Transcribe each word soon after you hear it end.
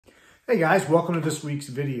Hey guys, welcome to this week's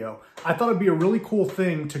video. I thought it'd be a really cool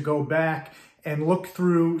thing to go back and look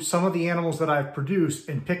through some of the animals that I've produced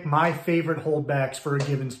and pick my favorite holdbacks for a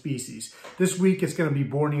given species. This week it's going to be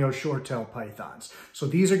Borneo short-tail pythons. So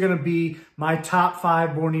these are going to be my top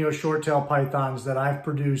 5 Borneo short-tail pythons that I've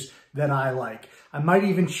produced that I like. I might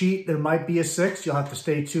even cheat. There might be a 6th. You'll have to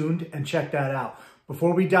stay tuned and check that out.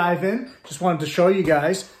 Before we dive in, just wanted to show you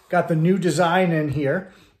guys, got the new design in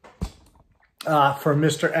here. For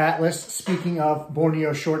Mr. Atlas. Speaking of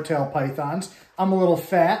Borneo short-tail pythons, I'm a little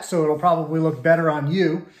fat, so it'll probably look better on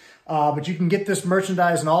you. But you can get this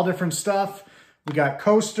merchandise and all different stuff. We got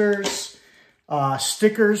coasters,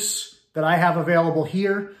 stickers that I have available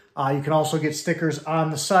here. You can also get stickers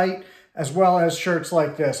on the site, as well as shirts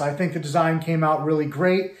like this. I think the design came out really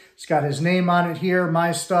great. It's got his name on it here,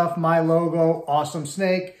 my stuff, my logo, awesome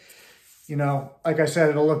snake. You know, like I said,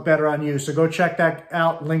 it'll look better on you. So go check that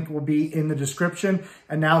out. Link will be in the description.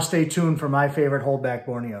 And now stay tuned for my favorite holdback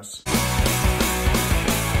Borneos.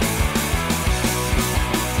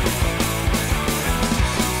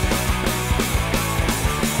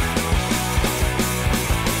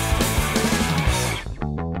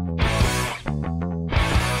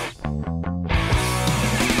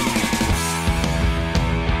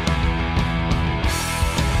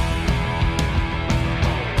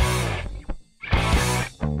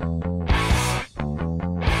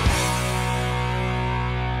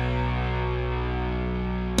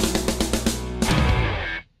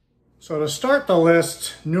 So to start the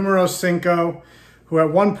list, numero 5, who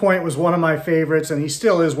at one point was one of my favorites, and he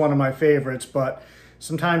still is one of my favorites, but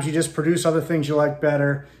sometimes you just produce other things you like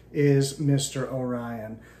better, is Mr.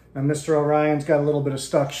 Orion. Now, Mr. Orion's got a little bit of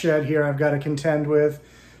stuck shed here I've got to contend with.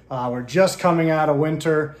 We're just coming out of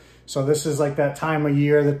winter, so this is like that time of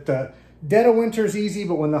year that the dead of winter is easy,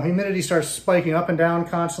 but when the humidity starts spiking up and down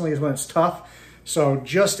constantly is when it's tough. So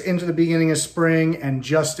just into the beginning of spring and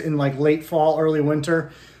just in like late fall, early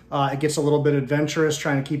winter, it gets a little bit adventurous,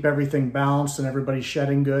 trying to keep everything balanced and everybody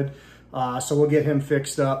shedding good. So we'll get him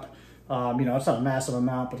fixed up. You know, it's not a massive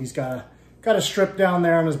amount, but he's got a strip down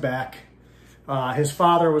there on his back. His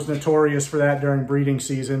father was notorious for that during breeding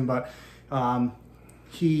season, but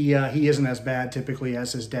he isn't as bad typically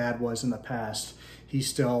as his dad was in the past. He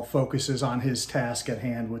still focuses on his task at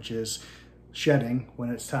hand, which is shedding when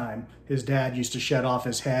it's time. His dad used to shed off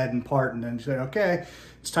his head and part and then say, okay,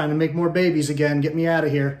 it's time to make more babies again. Get me out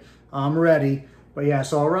of here. I'm ready. But yeah,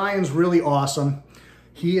 so Orion's really awesome.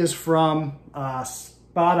 He is from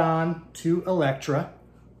Spot On to Electra.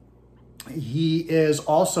 He is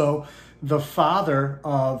also the father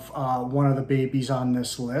of one of the babies on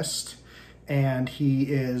this list. And he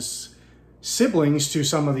is siblings to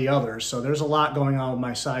some of the others. So there's a lot going on with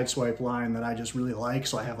my Sideswipe line that I just really like.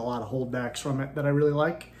 So I have a lot of holdbacks from it that I really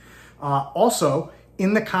like. Also,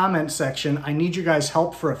 in the comment section, I need you guys'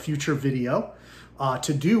 help for a future video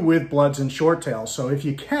to do with bloods and short tails. So if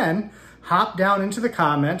you can, hop down into the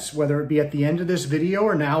comments, whether it be at the end of this video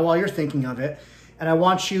or now while you're thinking of it. And I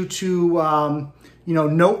want you to, you know,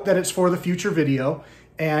 note that it's for the future video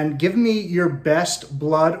and give me your best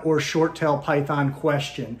blood or short tail python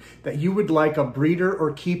question that you would like a breeder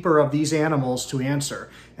or keeper of these animals to answer.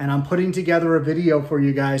 And I'm putting together a video for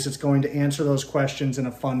you guys that's going to answer those questions in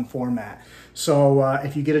a fun format. So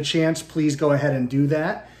if you get a chance, please go ahead and do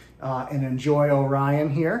that and enjoy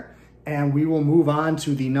Orion here. And we will move on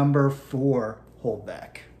to the number 4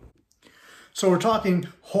 holdback. So we're talking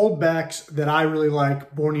holdbacks that I really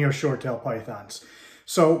like, Borneo short-tail pythons.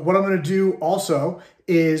 So what I'm going to do also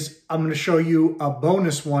is I'm going to show you a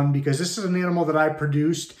bonus one because this is an animal that I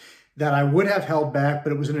produced that I would have held back,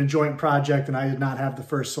 but it was in a joint project and I did not have the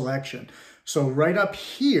first selection. So right up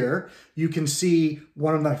here, you can see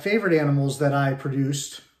one of my favorite animals that I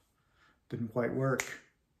produced. Didn't quite work.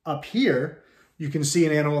 Up here, you can see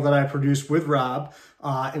an animal that I produced with Rob.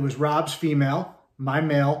 It was Rob's female, my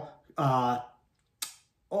male.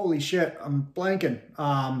 Holy shit, I'm blanking.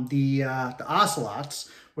 The ocelots,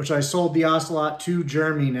 which I sold the ocelot to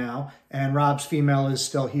Jeremy now, and Rob's female is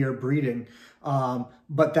still here breeding.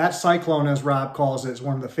 But that cyclone, as Rob calls it, is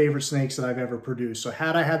one of the favorite snakes that I've ever produced. So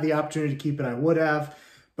had I had the opportunity to keep it, I would have,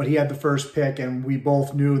 but he had the first pick, and we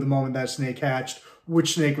both knew the moment that snake hatched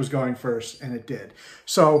which snake was going first, and it did.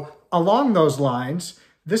 So along those lines,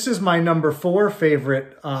 this is my number 4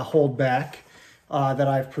 favorite holdback that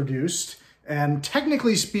I've produced. And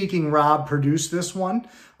technically speaking, Rob produced this one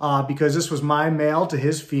because this was my male to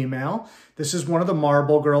his female. This is one of the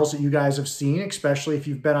marble girls that you guys have seen, especially if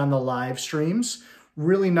you've been on the live streams.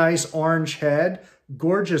 Really nice orange head,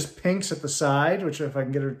 gorgeous pinks at the side, which if I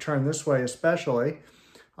can get her to turn this way especially.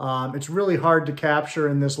 It's really hard to capture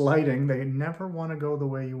in this lighting. They never want to go the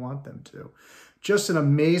way you want them to. Just an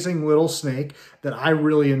amazing little snake that I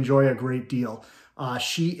really enjoy a great deal.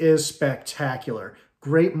 She is spectacular.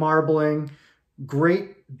 Great marbling,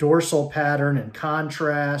 great dorsal pattern and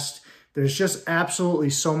contrast. There's just absolutely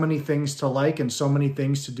so many things to like and so many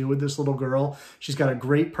things to do with this little girl. She's got a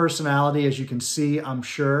great personality, as you can see, I'm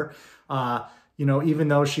sure. You know, even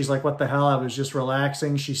though she's like, what the hell, I was just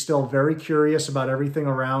relaxing, she's still very curious about everything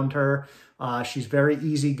around her. She's very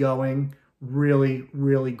easygoing, really,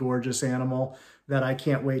 really gorgeous animal that I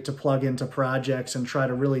can't wait to plug into projects and try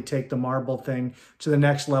to really take the marble thing to the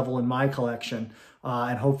next level in my collection.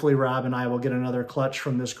 And hopefully Rob and I will get another clutch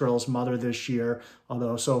from this girl's mother this year,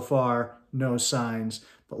 although so far, no signs.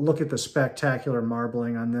 But look at the spectacular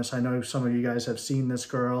marbling on this. I know some of you guys have seen this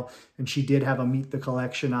girl, and she did have a Meet the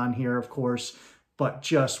Collection on here, of course, but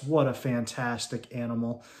just what a fantastic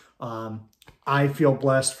animal. I feel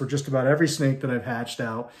blessed for just about every snake that I've hatched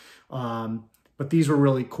out. But these were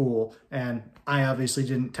really cool, and I obviously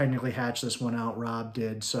didn't technically hatch this one out. Rob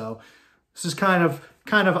did, so this is kind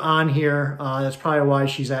of on here. That's probably why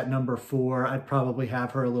she's at number 4. I'd probably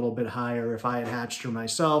have her a little bit higher if I had hatched her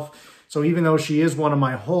myself. So even though she is one of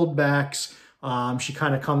my holdbacks, she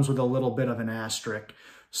kind of comes with a little bit of an asterisk.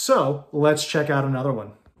 So let's check out another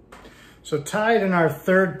one. So tied in our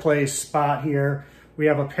 3rd place spot here, we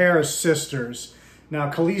have a pair of sisters. Now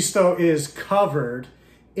Callisto is covered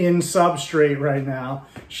in substrate right now.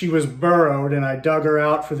 She was burrowed and I dug her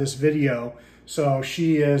out for this video. So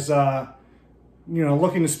she is, you know,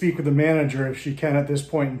 looking to speak with the manager if she can at this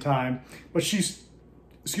point in time. But she's,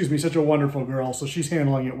 excuse me, such a wonderful girl, so she's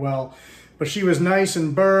handling it well. But she was nice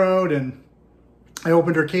and burrowed, and I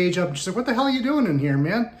opened her cage up and she said, what the hell are you doing in here,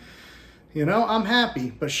 man? You know, I'm happy.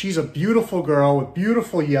 But she's a beautiful girl with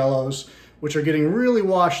beautiful yellows, which are getting really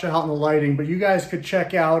washed out in the lighting. But you guys could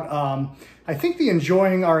check out, I think the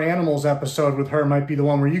Enjoying Our Animals episode with her might be the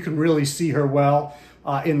one where you can really see her well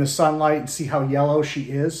in the sunlight and see how yellow she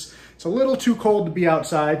is. It's a little too cold to be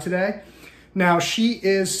outside today. Now, she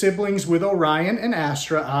is siblings with Orion and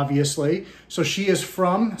Astra, obviously. So she is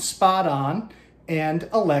from Spot On and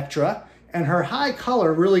Electra, and her high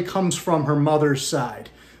color really comes from her mother's side.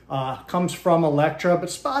 Comes from Electra, but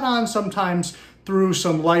Spot On sometimes through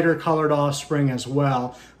some lighter colored offspring as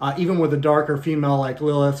well. Even with a darker female like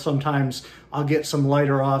Lilith, sometimes I'll get some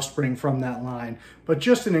lighter offspring from that line. But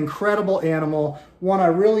just an incredible animal, one I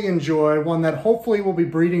really enjoy, one that hopefully will be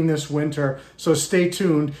breeding this winter. So stay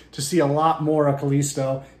tuned to see a lot more of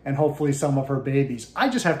Callisto and hopefully some of her babies. I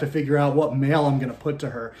just have to figure out what male I'm gonna put to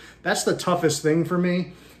her. That's the toughest thing for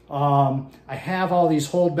me. I have all these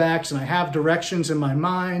holdbacks and I have directions in my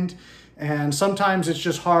mind. And sometimes it's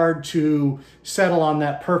just hard to settle on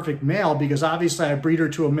that perfect male because obviously I breed her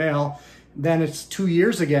to a male, then it's 2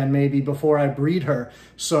 years again maybe before I breed her.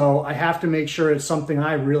 So I have to make sure it's something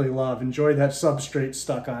I really love. Enjoy that substrate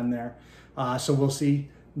stuck on there. So we'll see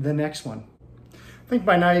the next one. I think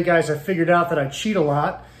by now you guys have figured out that I cheat a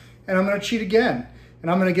lot, and I'm gonna cheat again.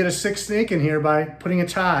 And I'm gonna get a 6th snake in here by putting a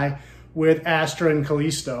tie with Astra and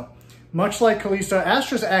Callisto. Much like Callisto,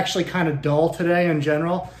 Astra's actually kind of dull today in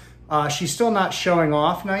general. She's still not showing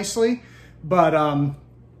off nicely, but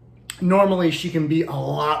normally she can be a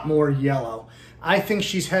lot more yellow. I think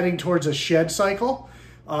she's heading towards a shed cycle.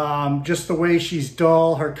 Just the way she's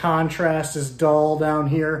dull, her contrast is dull down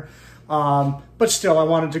here. But still, I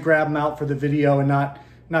wanted to grab them out for the video and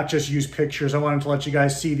not just use pictures. I wanted to let you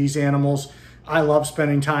guys see these animals. I love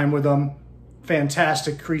spending time with them.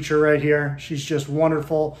 Fantastic creature right here. She's just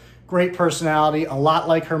wonderful. Great personality, a lot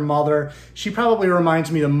like her mother. She probably reminds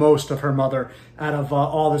me the most of her mother out of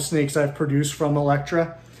all the snakes I've produced from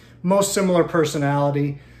Electra. Most similar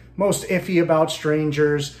personality, most iffy about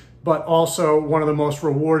strangers, but also one of the most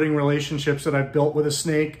rewarding relationships that I've built with a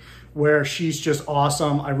snake, where she's just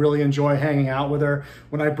awesome. I really enjoy hanging out with her.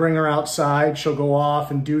 When I bring her outside, she'll go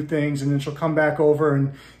off and do things, and then she'll come back over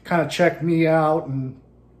and kind of check me out, and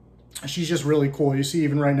she's just really cool. You see,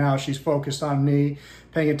 even right now, she's focused on me,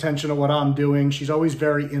 paying attention to what I'm doing. She's always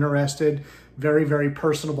very interested, very, very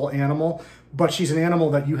personable animal, but she's an animal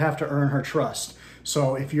that you have to earn her trust.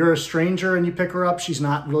 So if you're a stranger and you pick her up, she's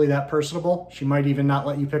not really that personable. She might even not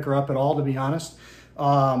let you pick her up at all, to be honest.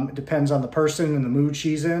 It depends on the person and the mood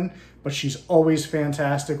she's in, but she's always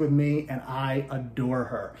fantastic with me, and I adore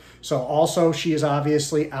her. So also, she is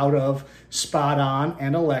obviously out of Spot On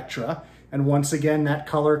and Electra. And once again, that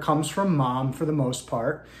color comes from Mom for the most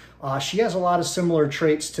part. She has a lot of similar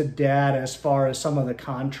traits to Dad as far as some of the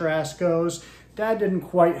contrast goes. Dad didn't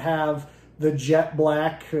quite have the jet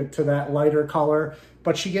black to that lighter color,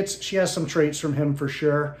 but she has some traits from him for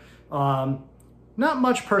sure. Not not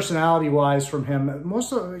much personality-wise from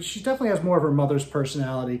him. She definitely has more of her mother's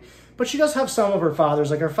personality, but she does have some of her father's.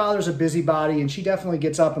 Like, her father's a busybody, and she definitely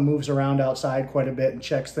gets up and moves around outside quite a bit and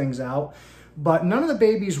checks things out. But none of the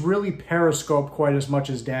babies really periscope quite as much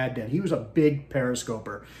as Dad did. He was a big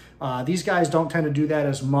periscoper. These guys don't tend to do that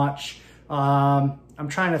as much. I'm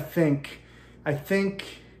trying to think. I think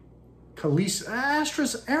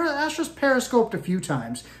Astra's periscoped a few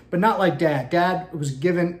times, but not like Dad. Dad was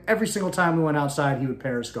given every single time we went outside, he would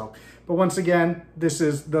periscope. But once again, this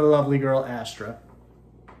is the lovely girl, Astra.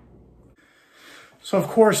 So of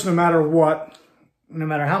course, no matter what, no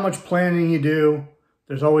matter how much planning you do,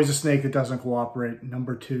 there's always a snake that doesn't cooperate.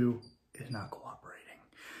 Number 2 is not cooperating.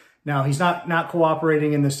 Now, he's not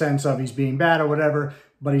cooperating in the sense of he's being bad or whatever,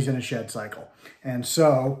 but he's in a shed cycle. And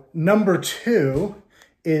so number 2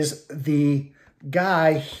 is the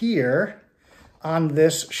guy here on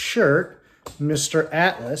this shirt, Mr.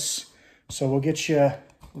 Atlas. So we'll get you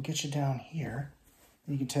down here.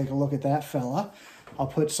 You can take a look at that fella. I'll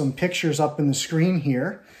put some pictures up in the screen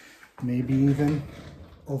here, maybe even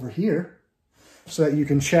over here, so that you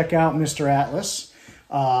can check out Mr. Atlas.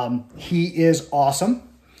 He is awesome.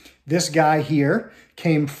 This guy here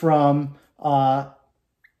came from Spot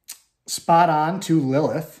On to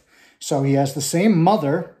Lilith. So he has the same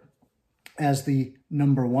mother as the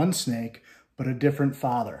number 1 snake, but a different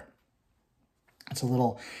father. It's a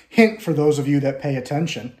little hint for those of you that pay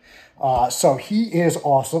attention. So he is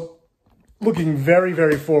awesome. Looking very,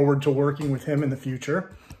 very forward to working with him in the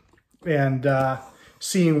future and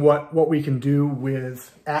seeing what we can do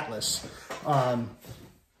with Atlas.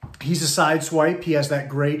 He's a side swipe. He has that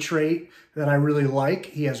gray trait that I really like.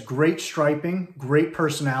 He has great striping, great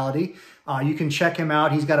personality. You can check him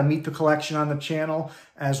out. He's got a Meet the Collection on the channel,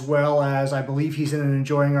 as well as I believe he's in an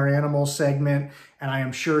Enjoying Our Animals segment, and I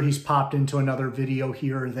am sure he's popped into another video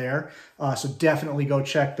here or there. So definitely go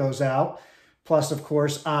check those out. Plus, of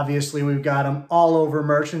course, obviously, we've got them all over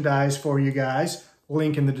merchandise for you guys.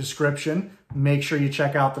 Link in the description. Make sure you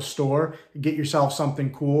check out the store. Get yourself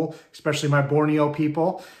something cool, especially my Borneo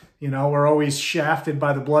people. You know, we're always shafted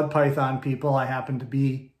by the blood python people. I happen to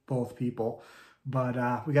be both people.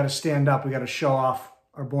 But we got to stand up. We got to show off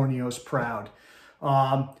our Borneo's proud.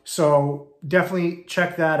 So definitely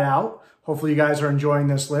check that out. Hopefully you guys are enjoying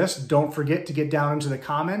this list. Don't forget to get down into the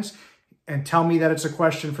comments and tell me that it's a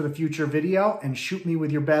question for the future video, and shoot me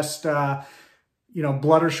with your best,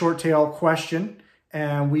 blood or short tail question.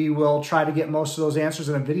 And we will try to get most of those answers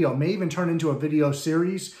in a video. It may even turn into a video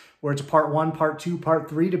series where it's a part 1, part 2, part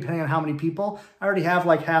 3, depending on how many people. I already have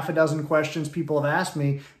like half a dozen questions people have asked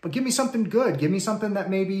me, but give me something good. Give me something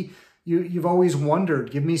that maybe you've always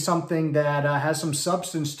wondered. Give me something that has some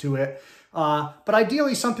substance to it. But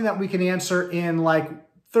ideally something that we can answer in like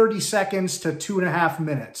 30 seconds to 2.5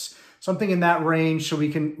 minutes. Something in that range, so we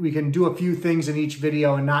can do a few things in each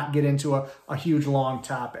video and not get into a huge long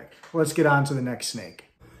topic. Let's get on to the next snake.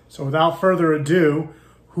 So without further ado,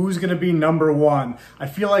 who's going to be number 1? I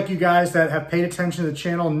feel like you guys that have paid attention to the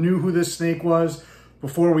channel knew who this snake was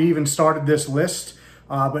before we even started this list.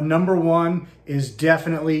 But number 1 is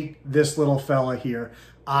definitely this little fella here.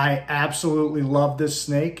 I absolutely love this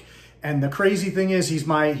snake. And the crazy thing is he's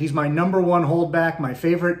my number 1 holdback, my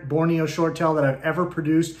favorite Borneo shorttail that I've ever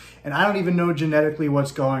produced. And I don't even know genetically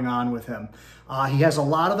what's going on with him. He has a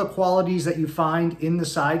lot of the qualities that you find in the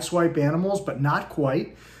side swipe animals, but not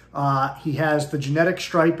quite. He has the genetic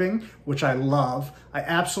striping, which I love. I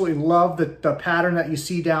absolutely love the pattern that you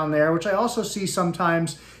see down there, which I also see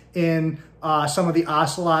sometimes in some of the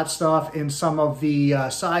ocelot stuff, in some of the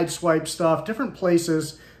side swipe stuff, different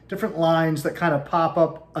places, different lines that kind of pop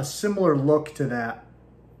up a similar look to that.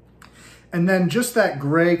 And then just that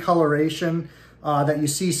gray coloration that you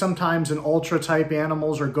see sometimes in ultra type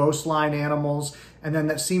animals or ghost line animals, and then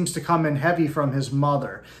that seems to come in heavy from his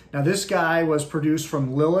mother. Now this guy was produced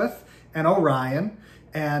from Lilith and Orion,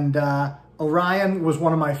 and Orion was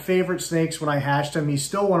one of my favorite snakes when I hatched him. He's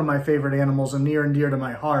still one of my favorite animals and near to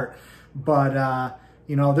my heart. But,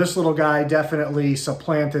 this little guy definitely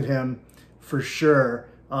supplanted him for sure.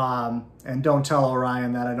 And don't tell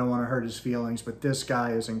Orion that, I don't want to hurt his feelings, but this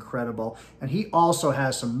guy is incredible. And he also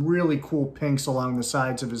has some really cool pinks along the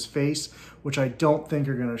sides of his face, which I don't think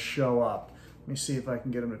are going to show up. Let me see if I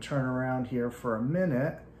can get him to turn around here for a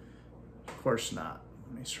minute. Of course not.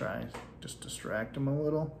 Let me try, just distract him a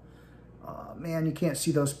little. Man, you can't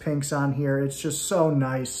see those pinks on here. It's just so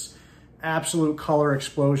nice. Absolute color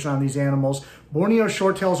explosion on these animals. Borneo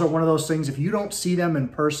shorttails are one of those things, if you don't see them in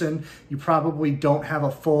person, you probably don't have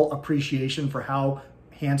a full appreciation for how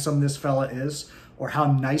handsome this fella is. or how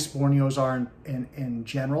nice Borneos are in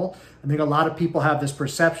general. I think a lot of people have this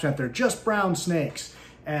perception that they're just brown snakes,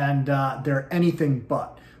 and they're anything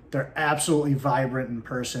but. They're absolutely vibrant in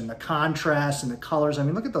person. The contrast and the colors, I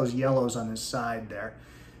mean, look at those yellows on his side there.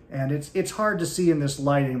 And it's hard to see in this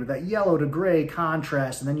lighting, but that yellow to gray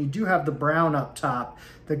contrast, and then you do have the brown up top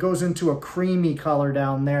that goes into a creamy color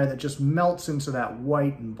down there that just melts into that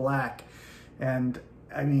white and black. And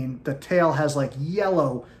I mean, the tail has like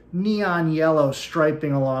yellow, neon yellow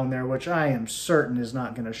striping along there, which I am certain is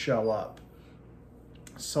not going to show up.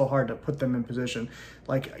 So hard to put them in position.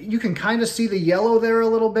 Like, you can kind of see the yellow there a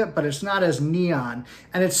little bit, but it's not as neon.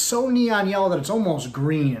 And it's so neon yellow that it's almost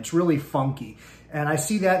green. It's really funky. And I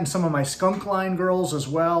see that in some of my skunk line girls as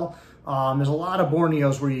well. There's a lot of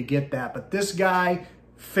Borneos where you get that, but this guy,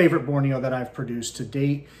 favorite Borneo that I've produced to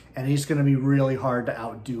date, and he's going to be really hard to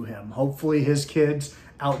outdo him. Hopefully his kids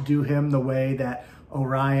outdo him the way that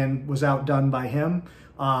Orion was outdone by him.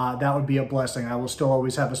 That would be a blessing. I will still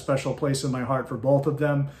always have a special place in my heart for both of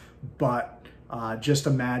them, but just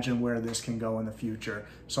imagine where this can go in the future.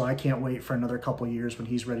 So I can't wait for another couple years when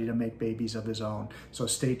he's ready to make babies of his own. So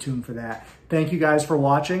stay tuned for that. Thank you guys for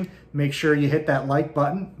watching. Make sure you hit that like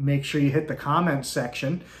button. Make sure you hit the comment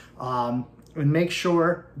section. And make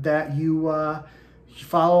sure that you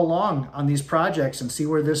follow along on these projects and see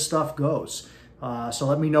where this stuff goes. So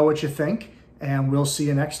let me know what you think, and we'll see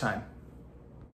you next time.